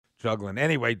juggling.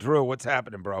 Anyway, Drew, what's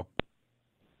happening, bro?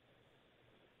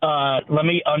 Let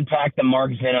me unpack the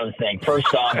Mark Zinno thing.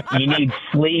 First off, you need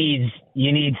sleeves.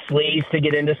 You need sleeves to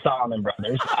get into Solomon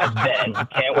Brothers. I've been. You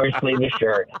can't wear a sleeveless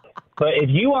shirt. But if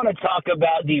you want to talk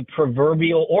about the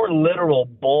proverbial or literal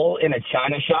bull in a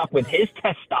china shop with his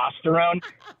testosterone,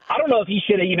 I don't know if he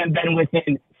should have even been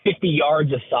within 50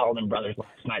 yards of Solomon Brothers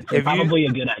last night. So probably a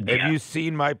good idea. Have you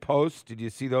seen my post? Did you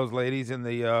see those ladies in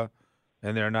their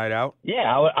night out?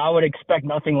 Yeah, I would expect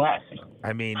nothing less.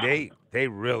 I mean, they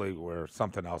really were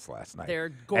something else last night. They're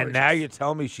gorgeous. And now you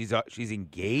tell me she's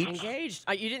engaged? Engaged.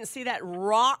 You didn't see that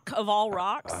rock of all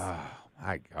rocks? Oh,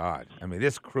 my God. I mean,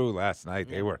 this crew last night,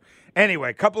 they were. Anyway,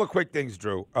 a couple of quick things,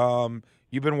 Drew.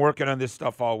 You've been working on this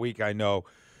stuff all week, I know.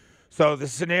 So the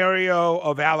scenario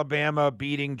of Alabama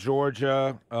beating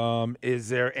Georgia, is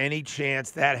there any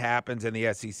chance that happens and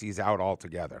the SEC's out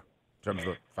altogether in terms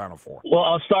of the Final Four? Well,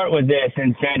 I'll start with this,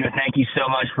 and Sandra, thank you so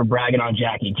much for bragging on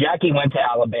Jackie. Jackie went to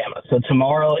Alabama, so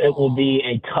tomorrow it will be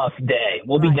a tough day.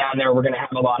 We'll be down there. We're going to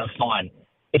have a lot of fun.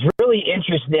 It's really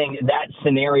interesting, that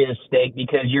scenario stake,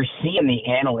 because you're seeing the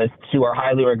analysts who are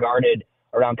highly regarded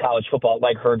around college football,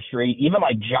 like Herb Street, even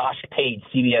like Josh Pate,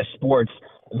 CBS Sports,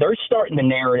 they're starting the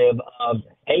narrative of,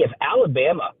 hey, if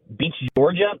Alabama beats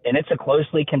Georgia and it's a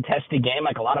closely contested game,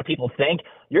 like a lot of people think,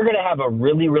 you're going to have a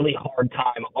really, really hard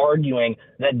time arguing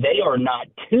that they are not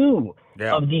two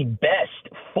of the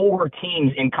best four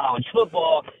teams in college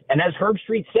football. And as Herb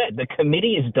Street said, the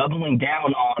committee is doubling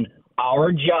down on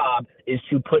our job is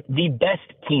to put the best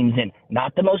teams in,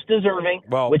 not the most deserving,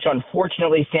 which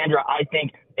unfortunately, Sandra, I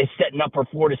think is setting up for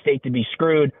Florida State to be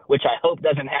screwed, which I hope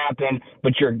doesn't happen.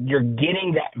 But you're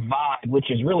getting that vibe,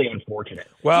 which is really unfortunate.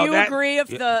 Well, do you agree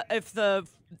if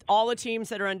all the teams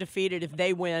that are undefeated, if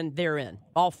they win, they're in,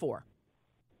 all four?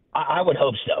 I would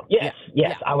hope so. Yes,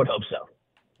 I would hope so.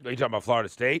 Are you talking about Florida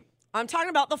State? I'm talking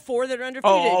about the four that are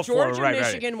undefeated: Georgia,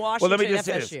 Michigan, Washington,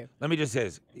 FSU. Let me just say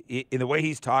this. In the way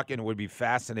he's talking, it would be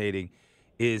fascinating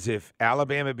is if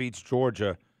Alabama beats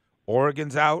Georgia,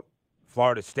 Oregon's out,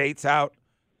 Florida State's out,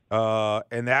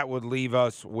 and that would leave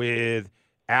us with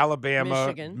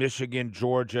Alabama, Michigan,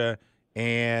 Georgia,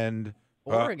 and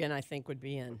Oregon, I think, would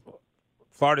be in.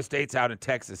 Florida State's out and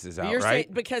Texas is out, right? Saying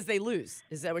because they lose.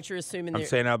 Is that what you're assuming? I'm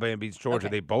saying Alabama beats Georgia.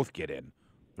 Okay. They both get in.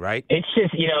 Right? It's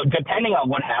just, depending on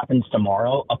what happens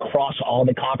tomorrow across all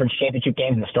the conference championship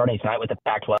games and the starting tonight with the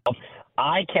Pac-12,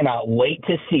 I cannot wait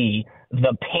to see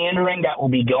the pandering that will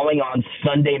be going on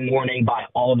Sunday morning by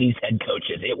all these head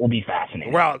coaches. It will be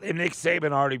fascinating. Well, and Nick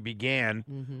Saban already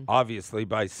began, obviously,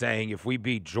 by saying if we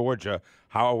beat Georgia,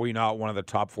 how are we not one of the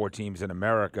top four teams in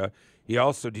America? He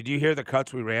also, did you hear the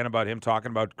cuts we ran about him talking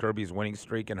about Kirby's winning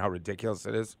streak and how ridiculous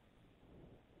it is?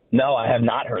 No, I have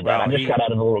not heard that. I just got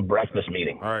out of a little breakfast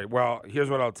meeting. All right. Well, here's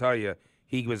what I'll tell you.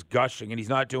 He was gushing, and he's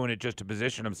not doing it just to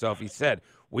position himself. He said,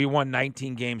 we won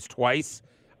 19 games twice.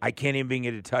 I can't even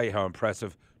begin to tell you how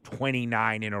impressive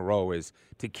 29 in a row is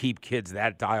to keep kids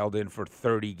that dialed in for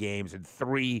 30 games and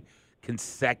 3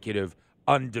 consecutive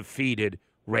undefeated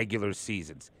regular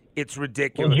seasons. It's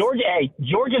ridiculous. Well,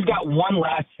 Georgia's got one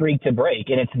last streak to break,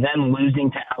 and it's them losing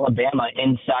to Alabama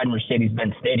inside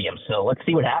Mercedes-Benz Stadium. So let's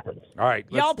see what happens. All right.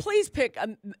 Y'all, please pick.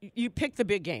 You pick the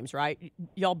big games, right?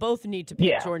 Y'all both need to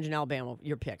pick Georgia and Alabama,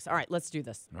 your picks. All right, let's do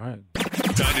this. All right.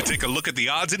 Time to take a look at the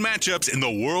odds and matchups in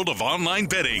the world of online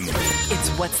betting. It's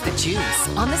What's the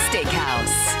Juice on the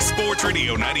Steakhouse. Sports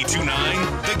Radio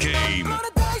 92.9, The Game.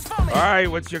 All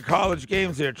right, what's your college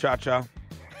games here, Cha-Cha?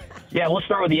 Yeah, we'll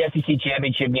start with the SEC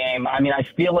championship game. I mean, I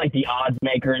feel like the odds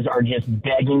makers are just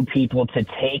begging people to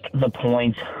take the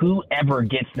points. Whoever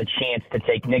gets the chance to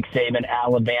take Nick Saban,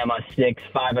 Alabama, 6,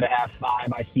 5.5,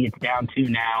 5. I see it's down 2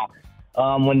 now.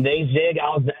 When they zig,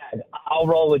 I'll zag. I'll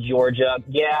roll with Georgia.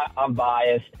 Yeah, I'm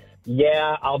biased.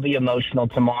 Yeah, I'll be emotional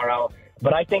tomorrow.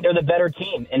 But I think they're the better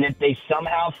team. And if they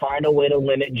somehow find a way to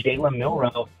limit Jalen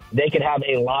Milroe, they could have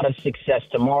a lot of success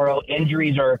tomorrow.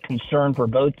 Injuries are a concern for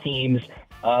both teams.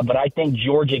 But I think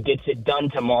Georgia gets it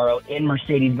done tomorrow in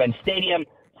Mercedes-Benz Stadium,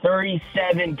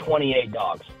 37-28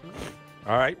 dogs.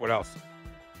 All right, what else?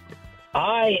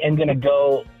 I am going to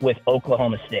go with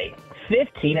Oklahoma State.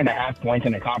 15.5 points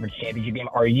in the conference championship game.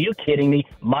 Are you kidding me?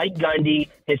 Mike Gundy,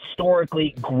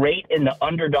 historically great in the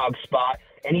underdog spot,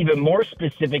 and even more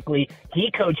specifically, he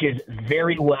coaches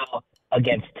very well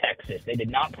against Texas. They did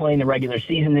not play in the regular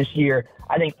season this year.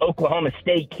 I think Oklahoma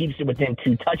State keeps it within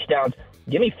 2 touchdowns.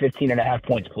 Give me 15.5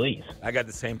 points, please. I got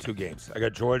the same 2 games. I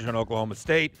got Georgia and Oklahoma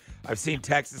State. I've seen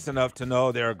Texas enough to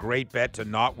know they're a great bet to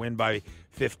not win by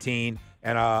 15,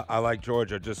 and I like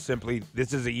Georgia. Just simply,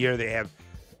 this is a year they have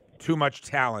too much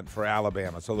talent for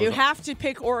Alabama. So You have to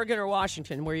pick Oregon or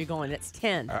Washington. Where are you going? It's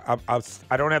 10.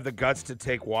 I don't have the guts to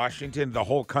take Washington. The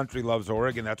whole country loves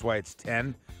Oregon. That's why it's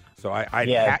 10. So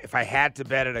if I had to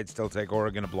bet it, I'd still take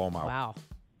Oregon to blow them out. Wow.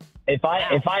 If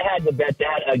I had to bet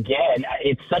that again,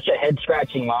 it's such a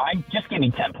head-scratching line. Just give me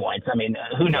 10 points. I mean,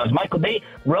 who knows?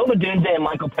 Roma Dunze and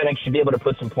Michael Penix should be able to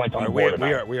put some points on the board.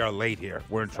 We are late here.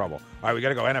 We're in trouble. All right, we got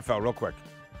to go NFL real quick.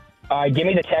 Give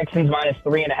me the Texans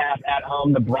 -3.5 at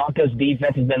home. The Broncos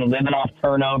defense has been living off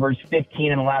turnovers,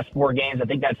 15 in the last 4 games. I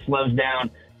think that slows down.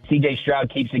 C.J. Stroud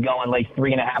keeps it going, lays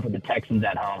 3.5 with the Texans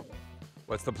at home.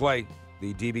 What's the play?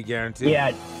 The DB guarantee?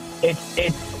 Yeah,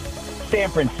 it's San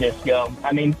Francisco.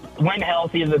 I mean, when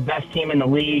healthy, is the best team in the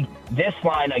league. This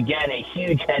line, again, a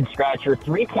huge head-scratcher.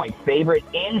 3-point favorite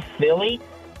in Philly.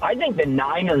 I think the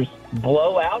Niners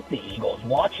blow out the Eagles.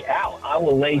 Watch out. I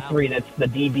will lay 3. That's the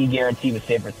DB guarantee with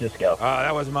San Francisco.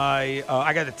 That was my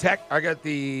I got the Tech. I got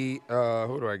the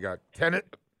who do I got?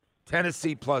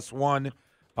 Tennessee +1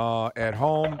 at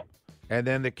home. And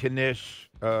then the Knish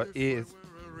is,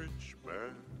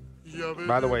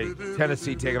 by the way,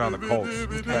 Tennessee taking on the Colts.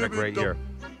 Had a great year.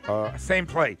 Same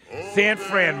play. San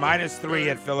Fran -3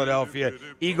 at Philadelphia.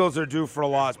 Eagles are due for a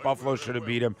loss. Buffalo should have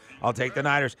beat them. I'll take the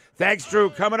Niners. Thanks, Drew.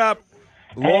 Coming up.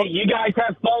 Hey, you guys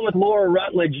have fun with Laura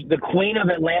Rutledge, the queen of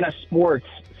Atlanta sports.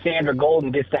 Sandra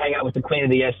Golden gets to hang out with the queen of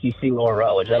the SEC, Laura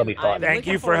Rutledge. That'll be fun. Thank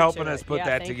you for helping us put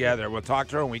that together. We'll talk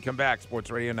to her when we come back.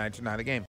 Sports Radio 929 The Game.